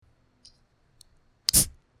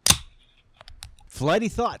Flighty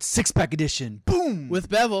Thoughts, six-pack edition. Boom! With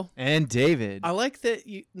Bevel. And David. I like that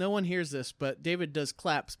no one hears this, but David does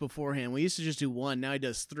claps beforehand. We used to just do one. Now he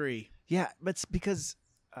does three. Yeah, but it's because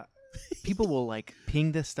people will like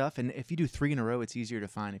ping this stuff, and if you do three in a row, it's easier to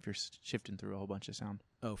find if you're shifting through a whole bunch of sound.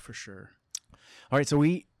 Oh, for sure. All right, so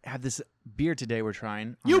we have this beer today we're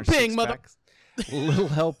trying. You ping, mother... Little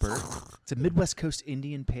Helper. It's a Midwest Coast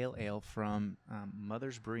Indian Pale Ale from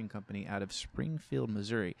Mother's Brewing Company out of Springfield,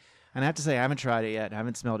 Missouri. And I have to say, I haven't tried it yet. I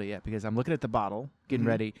haven't smelled it yet because I'm looking at the bottle, getting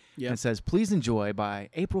ready, and it says, please enjoy by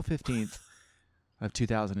April 15th of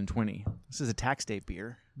 2020. This is a tax date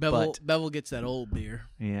beer. Bevel gets that old beer.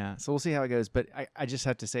 Yeah, so we'll see how it goes. But I just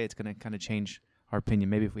have to say it's going to kind of change our opinion,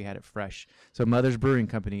 maybe if we had it fresh. So Mother's Brewing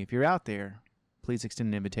Company, if you're out there, please extend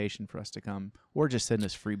an invitation for us to come or just send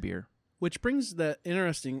us free beer. Which brings the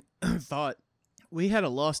interesting thought. We had a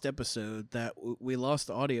lost episode that we lost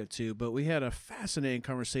the audio to, but we had a fascinating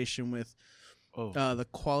conversation with the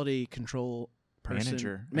quality control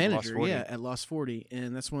person. Manager, at Lost 40.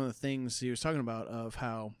 And that's one of the things he was talking about of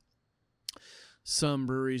how some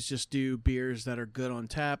breweries just do beers that are good on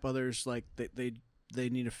tap. Others, like, they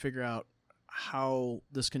need to figure out how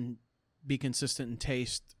this can be consistent in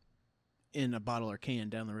taste in a bottle or can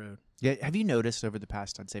down the road. Yeah, have you noticed over the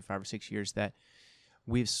past, I'd say 5 or 6 years, that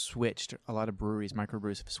we've switched, a lot of breweries,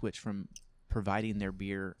 microbrews have switched from providing their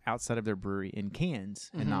beer outside of their brewery in cans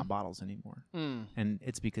and not bottles anymore. And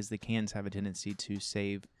it's because the cans have a tendency to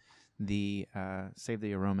save the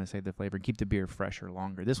aroma, save the flavor, keep the beer fresher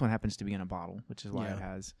longer. This one happens to be in a bottle, which is why it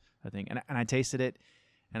has a thing. And I tasted it,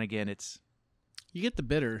 and again, you get the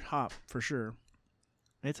bitter hop for sure.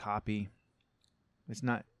 It's hoppy. It's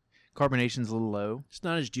not... Carbonation's a little low. It's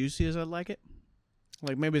not as juicy as I'd like it.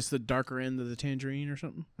 Like maybe it's the darker end of the tangerine or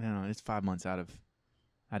something. I don't know. It's 5 months out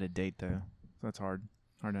of date though, so that's hard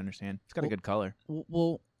to understand. It's got a good color.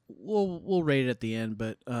 We'll rate it at the end,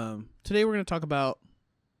 but today we're going to talk about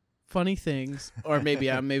funny things, or maybe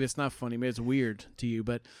it's not funny, maybe it's weird to you,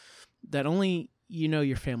 but that only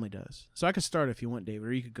your family does. So I could start if you want, David,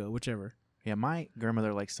 or you could go, whichever. Yeah, my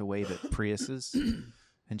grandmother likes to wave at Priuses.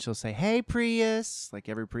 And she'll say, "Hey, Prius!" Like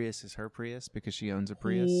every Prius is her Prius because she owns a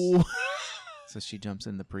Prius. So she jumps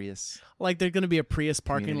in the Prius. Like there's going to be a Prius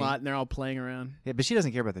parking lot and they're all playing around. Yeah, but she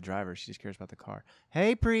doesn't care about the driver. She just cares about the car.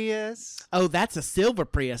 Hey, Prius! Oh, that's a silver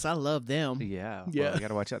Prius. I love them. Yeah. Well, you got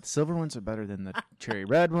to watch out. The silver ones are better than the cherry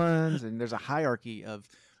red ones. And there's a hierarchy of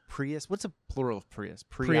Prius. What's a plural of Prius?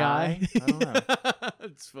 Prii? I don't know.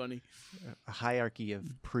 It's funny. A hierarchy of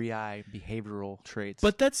prii behavioral traits.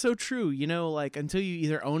 But that's so true. Like until you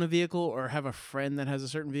either own a vehicle or have a friend that has a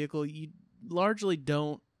certain vehicle, you largely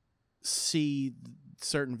don't see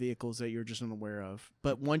certain vehicles that you're just unaware of.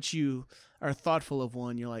 But once you are thoughtful of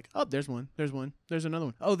one, you're like, oh, there's one. There's another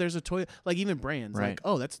one. Oh, there's a Toyota. Like even brands. Right. Like,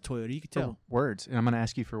 oh, that's a Toyota. You can tell. Words. And I'm going to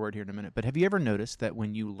ask you for a word here in a minute. But have you ever noticed that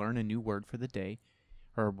when you learn a new word for the day,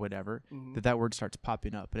 or whatever, that word starts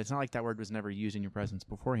popping up. But it's not like that word was never used in your presence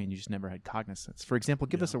beforehand. You just never had cognizance. For example,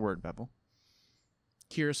 give us a word, Bevel.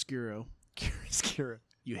 Chiaroscuro. Chiaroscuro.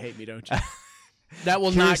 You hate me, don't you? That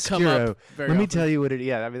will not come up very Let me often. tell you what it is.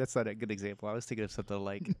 Yeah, I mean, that's not a good example. I was thinking of something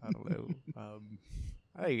like, I don't know.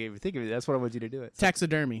 I didn't even think of it. That's what I want you to do it.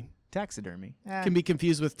 Taxidermy. Taxidermy. Can be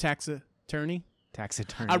confused with tax-attorney.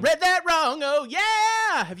 Taxidermy. I read that wrong. Oh,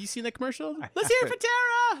 yeah. Have you seen that commercial? Let's hear it for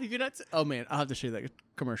Tara. If you're not, oh, man, I'll have to show you that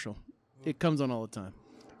commercial. It comes on all the time.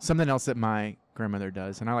 Something else that my grandmother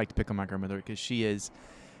does, and I like to pick on my grandmother because she is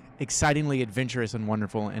excitingly adventurous and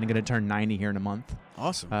wonderful and going to turn 90 here in a month.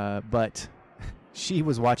 Awesome. But she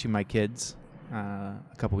was watching my kids a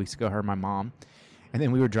couple weeks ago, her and my mom, and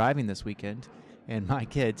then we were driving this weekend, and my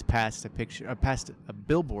kids passed a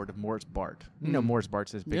billboard of Morris Bart. You know, Morris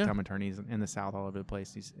Bart's this big time attorneys in the South all over the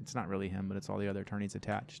place. It's not really him, but it's all the other attorneys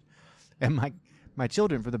attached. And my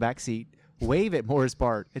children from the back seat wave at Morris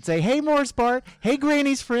Bart and say, "Hey, Morris Bart. Hey,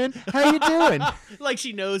 Granny's friend. How you doing?" Like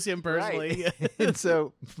she knows him personally. Right. And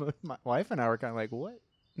so my wife and I were kind of like, what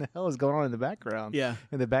the hell is going on in the background? Yeah.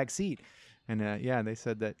 In the back seat. And they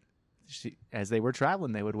said that as they were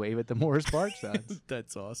traveling, they would wave at the Morris Bart signs.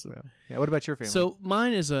 That's awesome. So, yeah. What about your family? So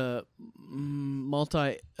mine is a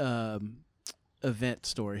multi-event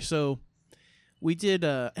story. So we did,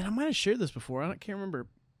 and I might have shared this before. Can't remember.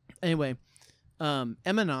 Anyway, Emma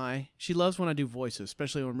and I, she loves when I do voices,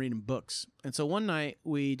 especially when I'm reading books. And so one night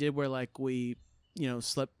we did where like we,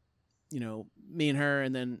 slept, me and her,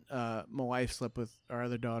 and then my wife slept with our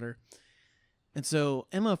other daughter. And so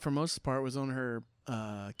Emma, for most part, was on her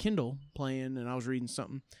Kindle playing, and I was reading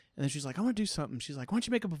something. And then she's like, I want to do something. She's like, why don't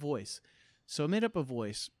you make up a voice? So I made up a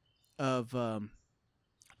voice of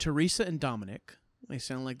Teresa and Dominic. They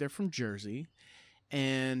sound like they're from Jersey.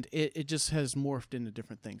 and it just has morphed into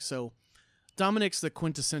different things. So Dominic's the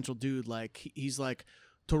quintessential dude. Like, he's like,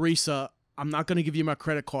 Teresa, I'm not going to give you my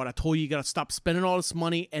credit card. I told you got to stop spending all this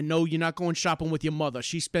money, and no, you're not going shopping with your mother.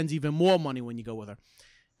 She spends even more money when you go with her.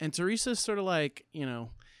 And Teresa's sort of like,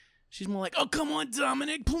 she's more like, oh, come on,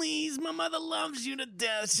 Dominic, please. My mother loves you to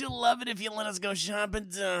death. She'll love it if you let us go shopping,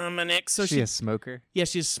 Dominic. So she's a smoker? Yeah,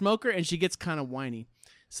 she's a smoker, and she gets kind of whiny.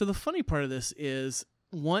 So the funny part of this is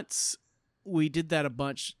once we did that a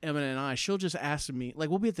bunch, Emma and I, she'll just ask me, like,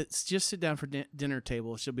 we'll be just sit down for dinner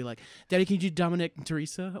table. She'll be like, Daddy, can you do Dominic and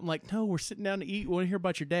Teresa? I'm like, no, we're sitting down to eat. We want to hear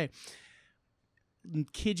about your day.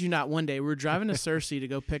 Kid you not, one day we were driving to Cersei to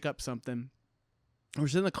go pick up something. We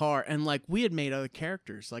was in the car, and like we had made other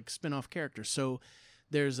characters, like spin-off characters. So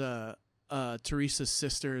there's Teresa's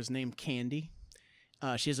sister is named Candy.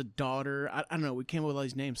 She has a daughter. I don't know. We came up with all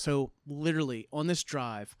these names. So literally on this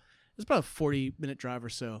drive, it's about a 40-minute drive or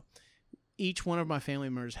so. Each one of my family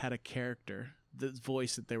members had a character, the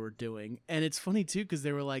voice that they were doing. And it's funny, too, because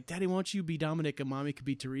they were like, Daddy, why don't you be Dominic and Mommy could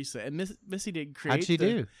be Teresa? And Missy didn't create How'd she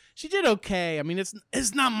do? She did okay. I mean,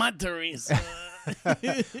 it's not my Teresa. Well,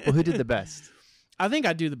 who did the best? I think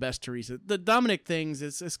I do the best Teresa. The Dominic things,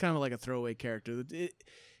 it's kind of like a throwaway character.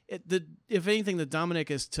 If anything, the Dominic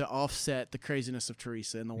is to offset the craziness of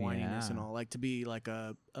Teresa and the whininess and all, like to be like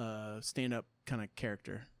a stand-up kind of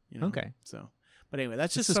character. Okay. So... But anyway,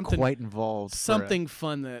 that's this just something quite involved. Something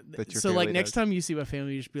fun that so like next time you see my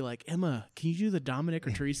family, you just be like, Emma, can you do the Dominic or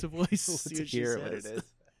Teresa voice? Let's hear what it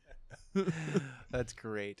is. That's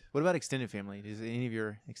great. What about extended family? Does any of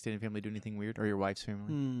your extended family do anything weird, or your wife's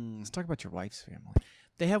family? Let's talk about your wife's family.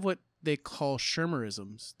 They have what they call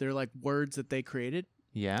Shermerisms. They're like words that they created.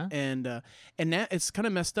 Yeah. And that it's kind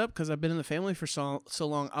of messed up because I've been in the family for so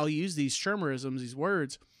long. I'll use these Shermerisms, these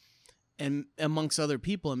words, and amongst other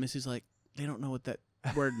people, and Missy's like, they don't know what that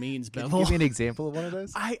word means, Bevel. Can you give me an example of one of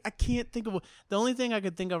those? I can't think of the only thing I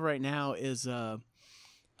could think of right now is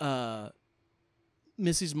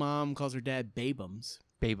Missy's mom calls her dad Babums.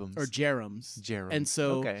 Babums. Or Jerums. Jerums. And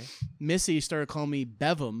so Missy started calling me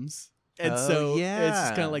Bevums. And it's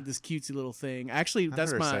just kind of like this cutesy little thing. Actually,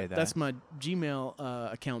 that's my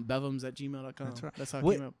Gmail account, bevums@gmail.com. That's right. That's how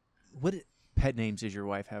it came up. What pet names does your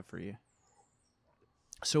wife have for you?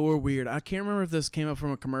 So we're weird. I can't remember if this came up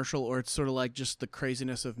from a commercial or it's sort of like just the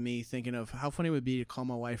craziness of me thinking of how funny it would be to call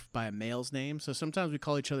my wife by a male's name. So sometimes we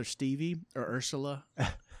call each other Stevie or Ursula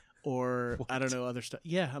or I don't know, other stuff.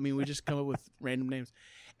 Yeah, I mean, we just come up with random names.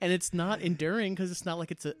 And it's not enduring because it's not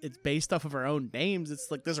like it's based off of our own names.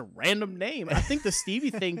 It's like there's a random name. I think the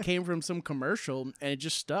Stevie thing came from some commercial and it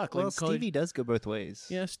just stuck. Well, like, Stevie does go both ways.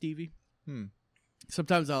 Yeah, Stevie.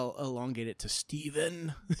 Sometimes I'll elongate it to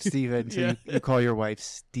Steven. Steven. So you call your wife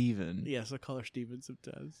Steven. Yes, I call her Steven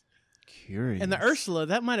sometimes. Curious. And the Ursula,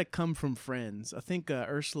 that might have come from Friends. I think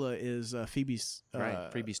Ursula is Phoebe's...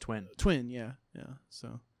 Phoebe's twin. Twin, yeah.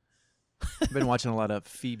 So... I've been watching a lot of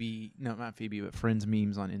not Phoebe, but Friends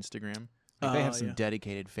memes on Instagram. Like they have some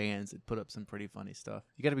dedicated fans that put up some pretty funny stuff.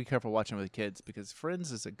 You got to be careful watching with kids because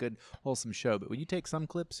Friends is a good, wholesome show. But when you take some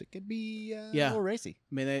clips, it could be a little racy.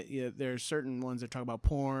 I mean, there are certain ones that talk about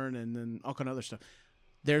porn and then all kind of other stuff.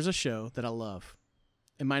 There's a show that I love.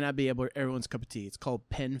 It might not be everyone's cup of tea. It's called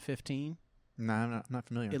Pen 15. No, I'm not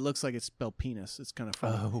familiar. It looks like it's spelled penis. It's kind of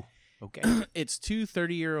funny. Oh, okay. It's two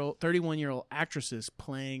 31-year-old actresses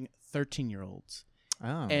playing 13-year-olds.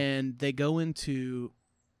 Oh. And they go into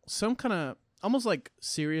some kind of almost like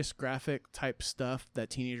serious graphic type stuff that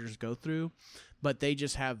teenagers go through, but they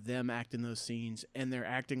just have them act in those scenes and they're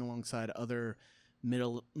acting alongside other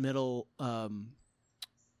middle age,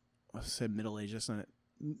 that's not it,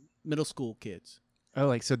 middle school kids. Oh,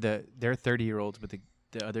 like so they're 30-year-olds, but the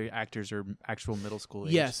other actors are actual middle school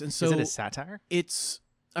age. Yes, and so is it a satire? It's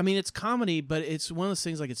comedy, but it's one of those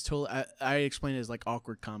things like it's totally. I explain it as like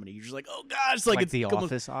awkward comedy. You're just like, oh god, it's like it's The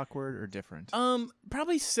Office awkward or different.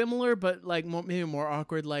 Probably similar, but like maybe more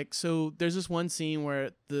awkward. Like so, there's this one scene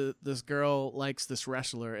where this girl likes this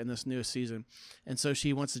wrestler in this newest season, and so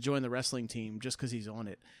she wants to join the wrestling team just because he's on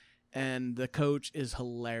it. And the coach is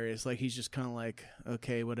hilarious. Like he's just kind of like,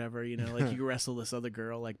 okay, whatever, like you wrestle this other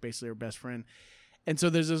girl, like basically her best friend. And so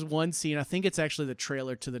there's this one scene. I think it's actually the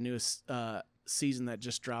trailer to the newest season that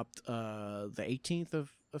just dropped the 18th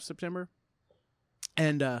of September.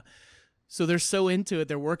 And so they're so into it.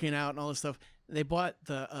 They're working out and all this stuff. They bought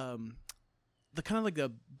the kind of like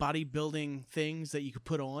the bodybuilding things that you could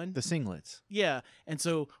put on. The singlets. Yeah. And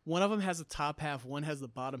so one of them has the top half, one has the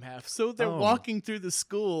bottom half. So they're walking through the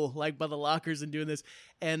school like by the lockers and doing this.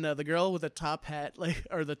 And the girl with the top hat,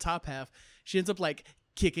 or the top half, she ends up like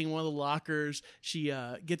kicking one of the lockers. She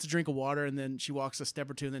gets a drink of water, and then she walks a step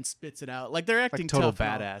or two and then spits it out. Like, they're acting like total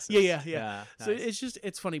tough. badasses. Yeah. Nice. So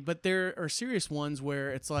it's funny. But there are serious ones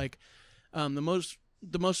where it's like the most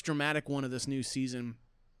dramatic one of this new season.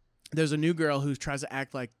 There's a new girl who tries to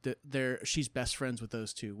act like she's best friends with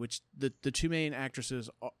those two, which the two main actresses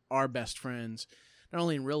are best friends, not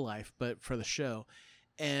only in real life, but for the show.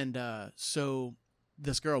 And so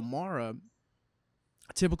this girl, Mara,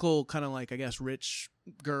 a typical kind of like, I guess, rich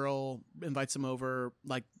girl, invites them over.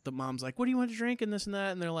 Like, the mom's like, what do you want to drink and this and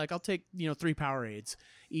that? And they're like, I'll take 3 Powerades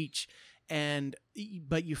each.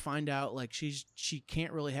 But you find out, like, she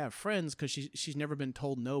can't really have friends because she's never been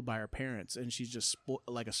told no by her parents, and she's just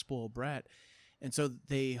like a spoiled brat. And so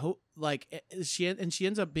they hope, like, she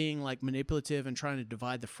ends up being like manipulative and trying to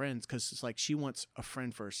divide the friends because it's like she wants a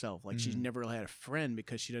friend for herself. Like, she's never really had a friend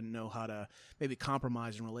because she didn't know how to maybe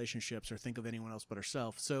compromise in relationships or think of anyone else but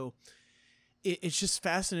herself. So it's just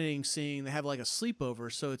fascinating seeing they have like a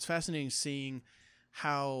sleepover. So it's fascinating seeing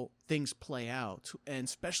how things play out, and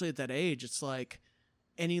especially at that age, it's like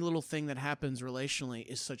any little thing that happens relationally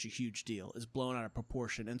is such a huge deal, is blown out of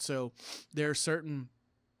proportion. And so there are certain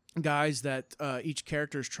guys that each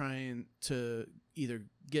character is trying to either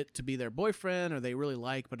get to be their boyfriend or they really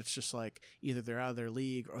like, but it's just like either they're out of their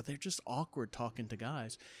league or they're just awkward talking to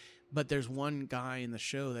guys. But there's one guy in the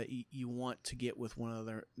show that you want to get with one of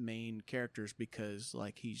their main characters because,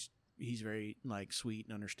 like, he's very, like, sweet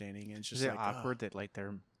and understanding, and it's just, is it like, awkward that, like,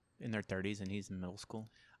 they're in their 30s and he's in middle school?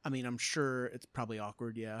 I mean, I'm sure it's probably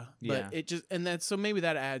awkward, yeah. Yeah. But it just, and that's, so maybe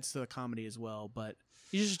that adds to the comedy as well. But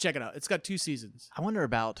you should check it out. It's got 2 seasons. I wonder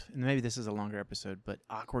about, and maybe this is a longer episode, but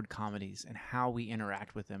awkward comedies and how we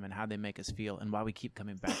interact with them and how they make us feel and why we keep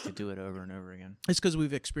coming back to do it over and over again. It's because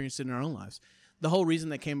we've experienced it in our own lives. The whole reason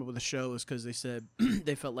they came up with the show is because they said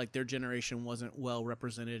they felt like their generation wasn't well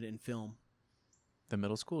represented in film. The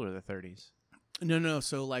middle school or the 30s? No.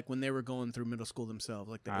 So, like, when they were going through middle school themselves,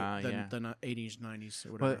 like the 80s, 90s,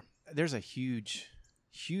 or whatever. But there's a huge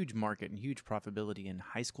market and huge profitability in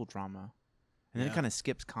high school drama. And then it kind of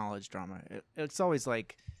skips college drama. It's always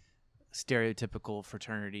like stereotypical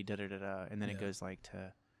fraternity, da-da-da-da. And then it goes like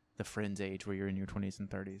to the Friends age where you're in your 20s and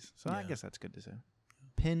 30s. So I guess that's good to say.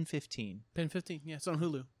 Pen 15. Pen 15, yeah, it's on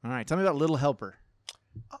Hulu. All right, tell me about Little Helper.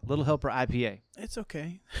 Little Helper IPA. It's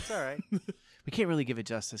okay. It's all right. We can't really give it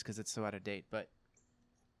justice because it's so out of date. But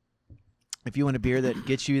if you want a beer that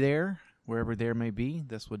gets you there, wherever there may be,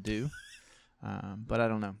 this would do. But I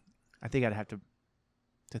don't know. I think I'd have to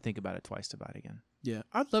think about it twice to buy it again. Yeah,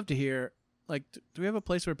 I'd love to hear, like, do we have a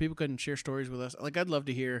place where people can share stories with us? Like, I'd love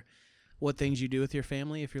to hear what things you do with your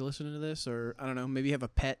family if you're listening to this. Or, I don't know, maybe you have a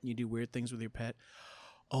pet and you do weird things with your pet.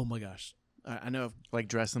 Oh, my gosh. I know. Like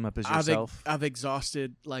dress them up as yourself? I've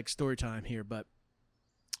exhausted, like, story time here, but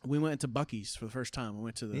we went to Buc-ee's for the first time. We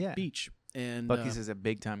went to the beach. And Buc-ee's is a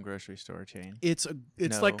big-time grocery store chain. It's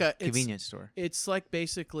like a convenience store. It's like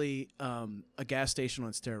basically a gas station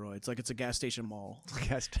on steroids. Like, it's a gas station mall.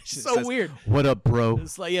 Gas station. So weird. What up, bro?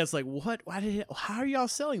 It's like what? How are y'all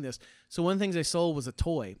selling this? So one of the things they sold was a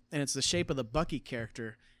toy, and it's the shape of the Buc-ee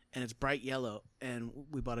character, and it's bright yellow. And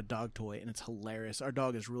we bought a dog toy, and it's hilarious. Our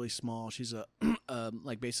dog is really small. She's a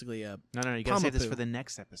like basically a No. You gotta save this for the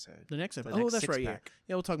next episode. The next episode. Oh, that's right.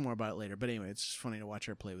 Yeah, we'll talk more about it later. But anyway, it's just funny to watch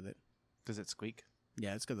her play with it. Does it squeak?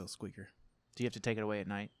 Yeah, it's got a little squeaker. Do you have to take it away at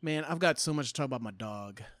night? Man, I've got so much to talk about my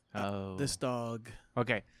dog. Oh. This dog.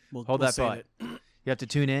 Okay. Hold that thought. You have to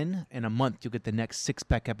tune in. In a month, you'll get the next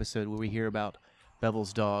 6-pack episode where we hear about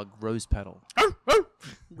Bevel's dog, Rose Petal.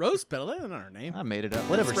 Rose Petal? That's not her name. I made it up.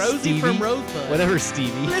 Whatever, it's Rosie Stevie. from Rosebud. Whatever,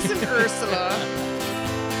 Stevie. Listen, Ursula.